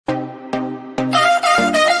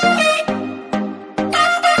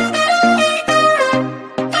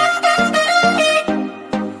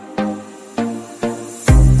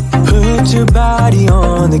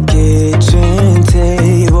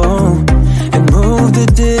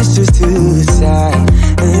posters to the side.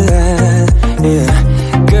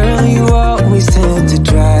 Yeah. Girl, you always tend to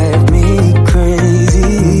drive me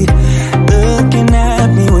crazy, looking at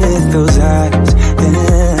me with those eyes.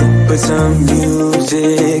 Yeah. Put some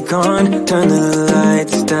music on, turn the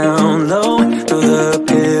lights down low, throw the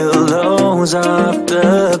pillows off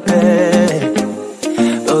the bed,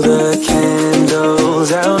 blow the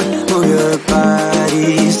candles out, move your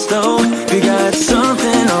body slow. If you got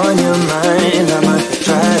something on your mind, I'ma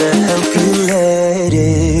try to help you let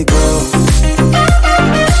it go.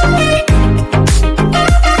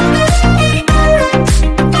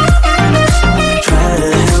 Try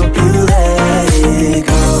to help you let it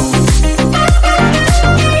go.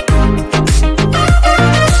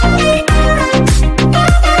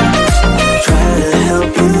 Try to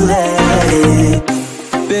help you let it.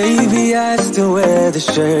 Baby, I still wear the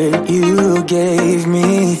shirt you gave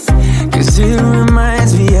me, 'cause it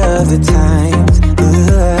reminds me of the times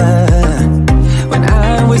when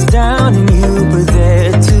I was down and you were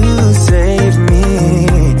there to save me,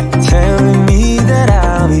 telling me that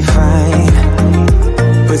I'll be fine.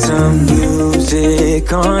 Put some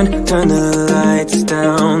music on, turn the lights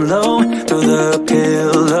down low, throw the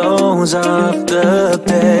pillows off the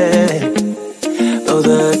bed, blow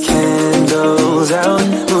the candles out,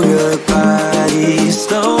 move your body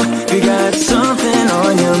slow. If you got something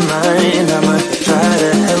on your mind, I'ma try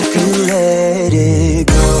to help you let it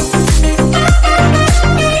go.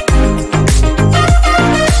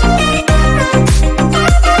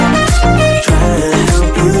 Try to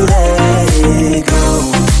help you let it go.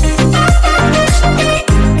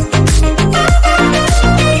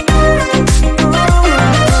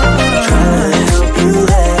 Try to help you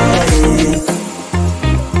let it.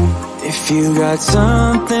 If you got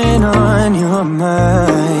something on your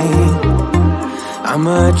mind,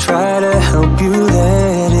 I'ma try to help you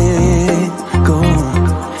let it go.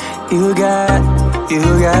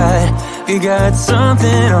 You got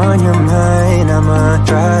something on your mind, I'ma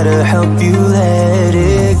try to help you let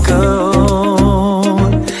it go.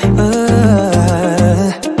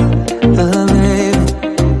 Baby,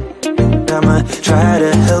 I'ma try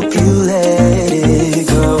to help you let it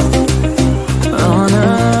go. Oh no.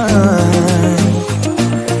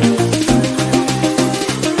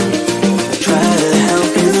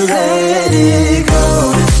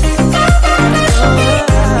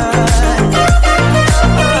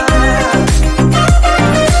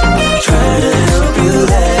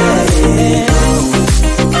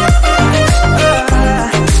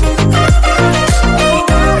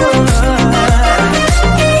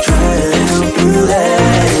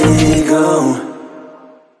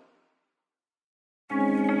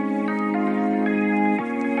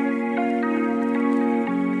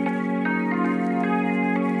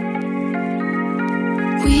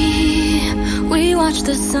 We watch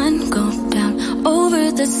the sun go down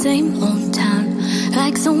over the same old town,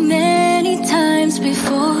 like so many times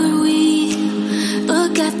before. We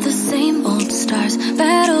look at the same old stars,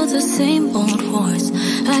 battle the same old wars,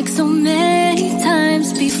 like so many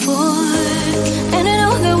times before. And I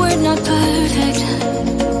know that we're not perfect,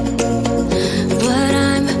 but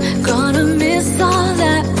I'm gonna miss all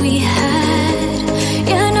that we had.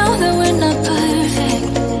 Yeah, I know that we're not perfect,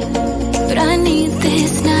 but I need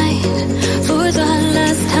this night for the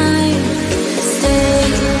last time. Stay,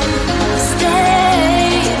 stay.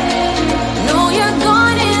 Know you're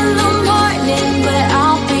gone in the morning, but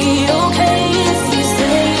I'll be okay if you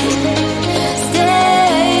stay.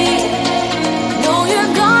 Stay. Know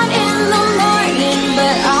you're gone in the morning,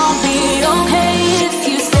 but I'll be okay if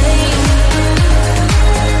you stay.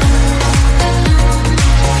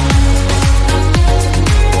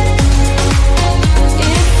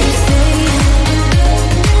 If you stay.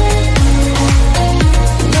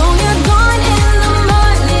 Know you're gone in the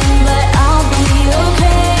morning, but I'll be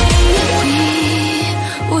okay. We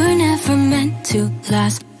were never meant to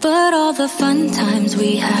last, but all the fun times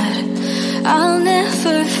we had, I'll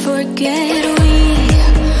never forget. We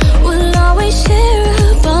will always share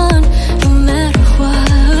a bond, no matter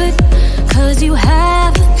what, 'cause you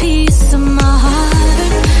have a piece of my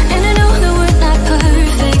heart. And I know that we're not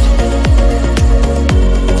perfect,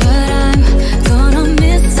 but I'm gonna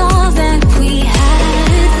miss all that we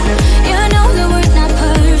had. Yeah, I know that we're not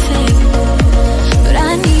perfect, but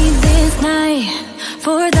I need this night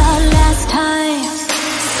for the last time.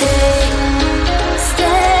 Stay,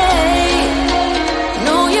 stay.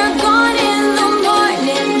 Know you're gone in the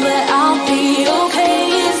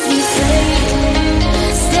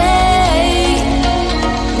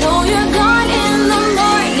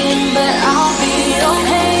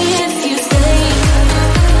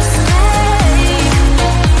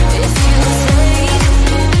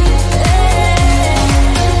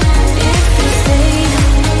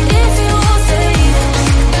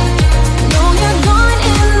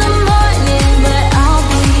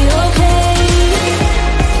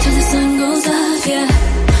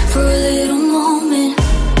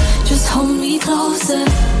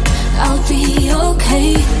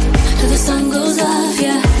okay till the sun goes up,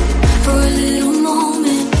 yeah. For a little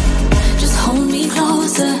moment, just hold me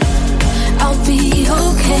closer. I'll be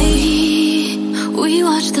okay. We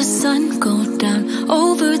watch the sun go down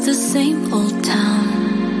over the same old town.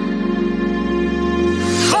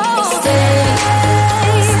 Stay.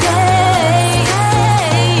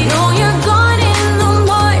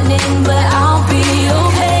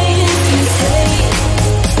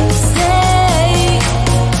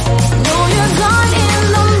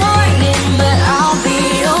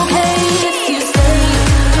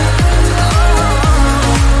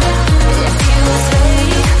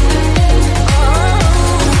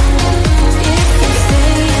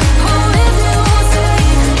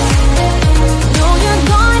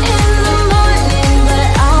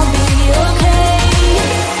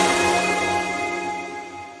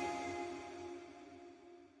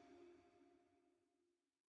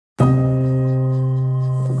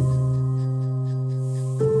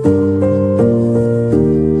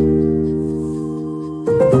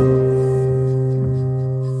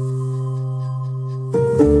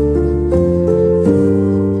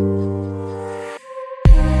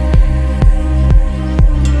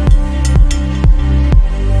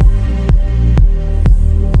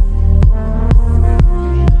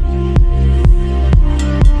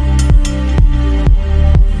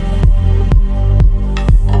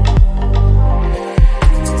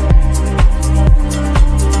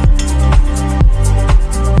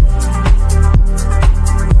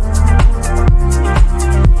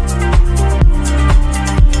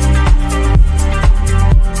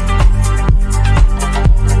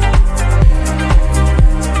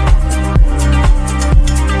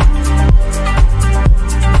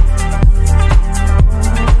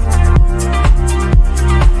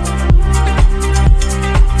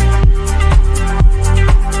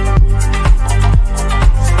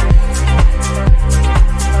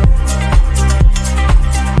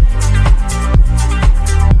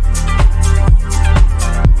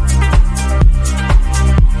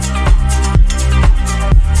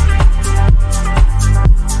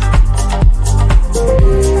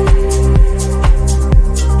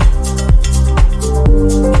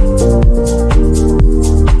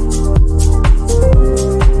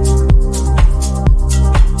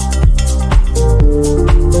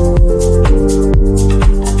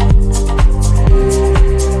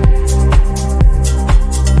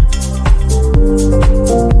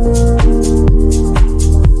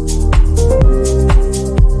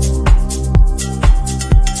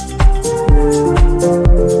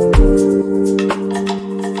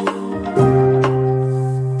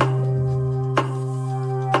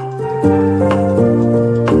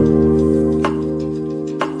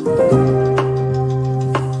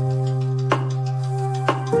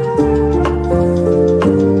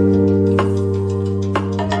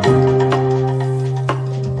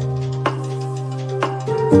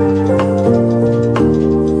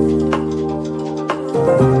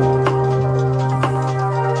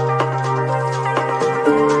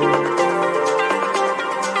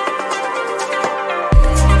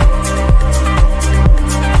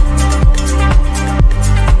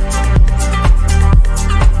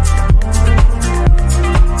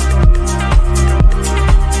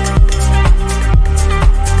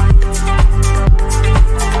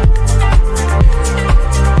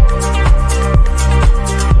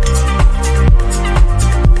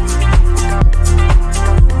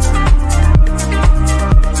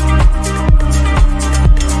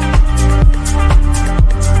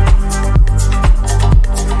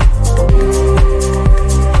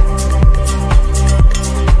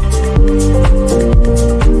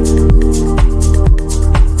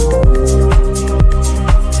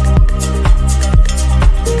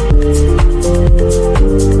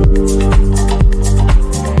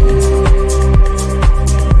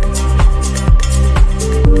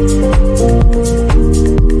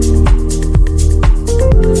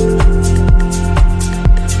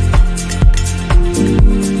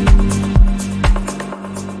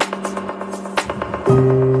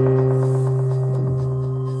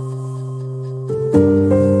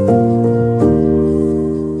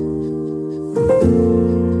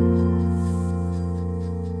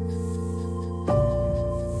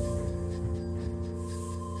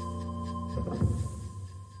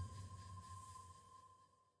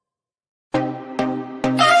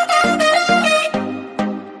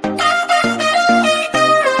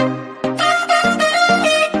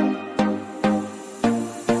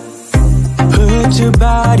 Put your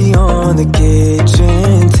body on the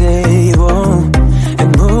kitchen table and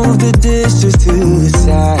move the dishes to the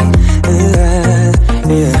side.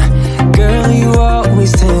 Yeah, girl, you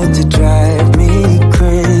always tend to drive me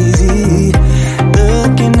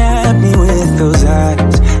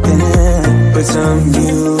Put some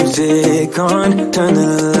music on, turn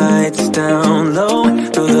the lights down low,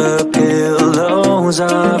 throw the pillows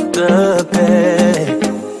off the bed,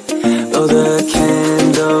 blow the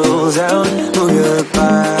candles out, move your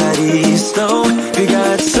body slow. You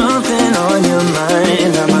got something on your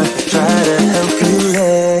mind, I'ma try to help you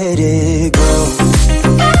let it go.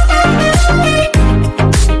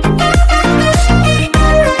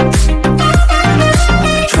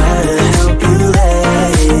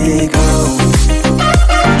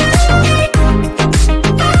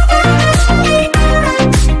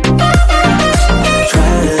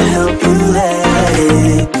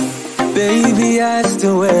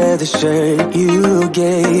 The shirt you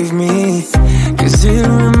gave me, 'cause it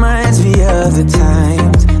reminds me of the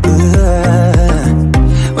times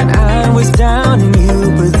when I was down and you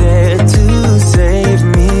were there to save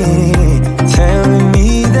me, telling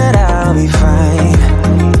me that I'll be fine.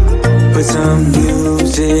 Put some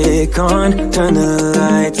music on, turn the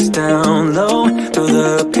lights down low, throw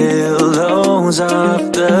the pillows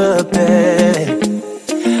off the bed,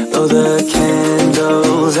 blow the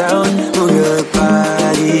candles out, move your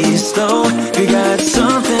body slow. You got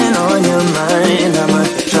something on your mind, I'ma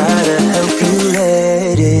try to help you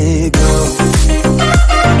let it go.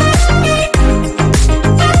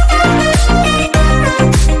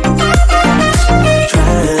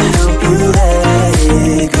 Try to help you let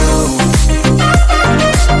it go.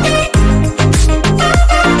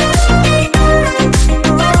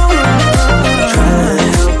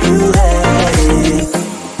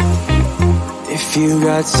 If you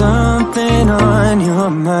got something on your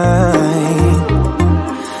mind,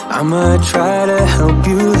 I'ma try to help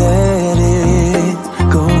you let it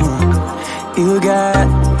go.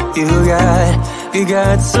 You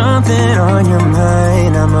got something on your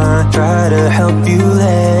mind, I'ma try to help you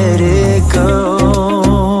let it go.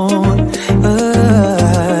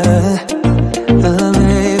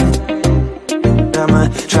 Baby, I'ma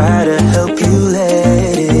try to help you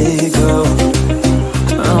let it go.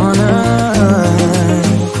 Oh no.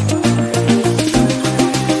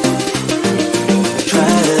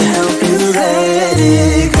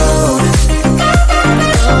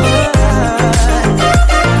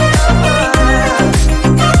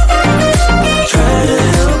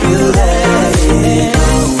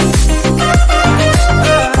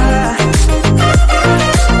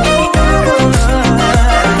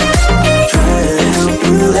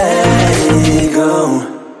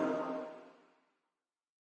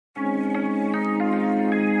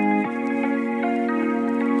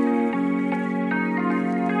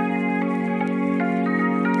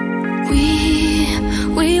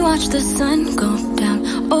 We watch the sun go down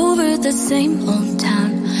over the same old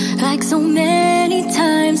town, like so many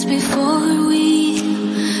times before. We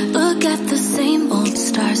look at the same old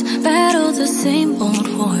stars, battle the same old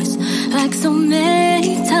wars, like so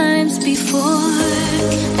many times before.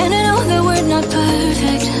 And I know that we're not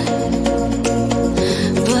perfect,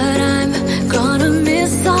 but I'm gonna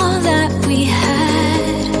miss all that we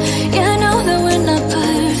had. Yeah, I know that we're not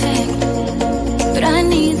perfect, but I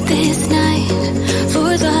need this night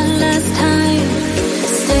for the last time.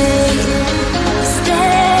 Stay,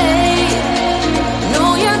 stay. No,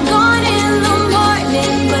 you're gone in the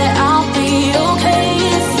morning, but I'll be okay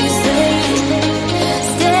if you stay.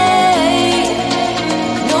 Stay.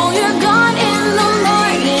 No, you're gone in the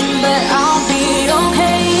morning, but I'll be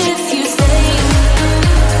okay if you stay.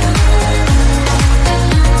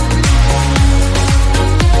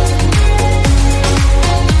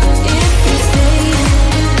 If you stay.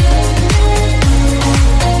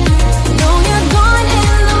 No, you're gone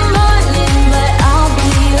in the morning, but I'll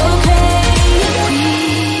be okay.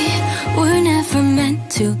 We were never meant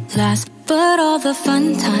to last, but all the fun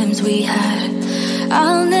times we had,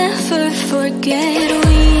 I'll never forget.